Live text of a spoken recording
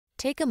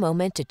Take a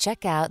moment to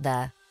check out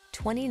the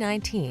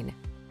 2019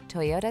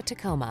 Toyota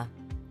Tacoma.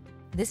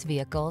 This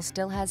vehicle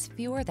still has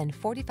fewer than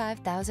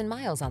 45,000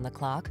 miles on the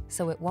clock,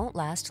 so it won't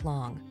last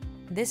long.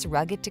 This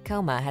rugged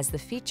Tacoma has the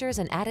features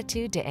and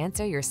attitude to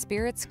answer your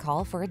spirit's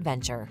call for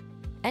adventure.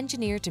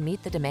 Engineered to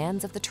meet the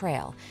demands of the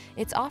trail,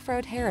 its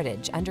off-road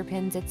heritage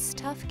underpins its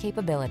tough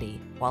capability,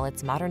 while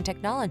its modern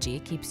technology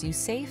keeps you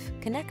safe,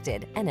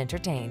 connected, and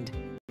entertained.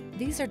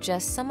 These are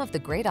just some of the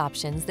great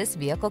options this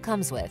vehicle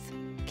comes with: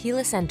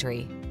 keyless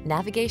entry,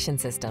 navigation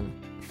system,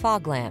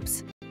 fog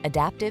lamps,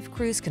 adaptive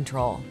cruise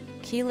control,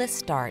 keyless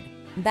start,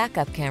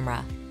 backup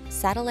camera,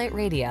 satellite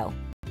radio,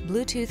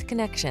 Bluetooth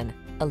connection,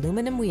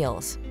 aluminum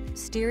wheels,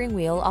 steering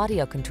wheel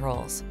audio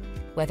controls.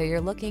 Whether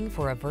you're looking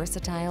for a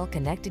versatile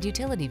connected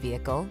utility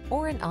vehicle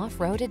or an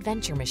off-road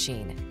adventure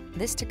machine,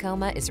 this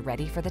Tacoma is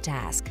ready for the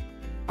task.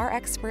 Our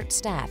expert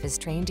staff is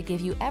trained to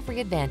give you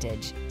every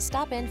advantage.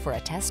 Stop in for a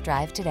test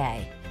drive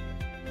today.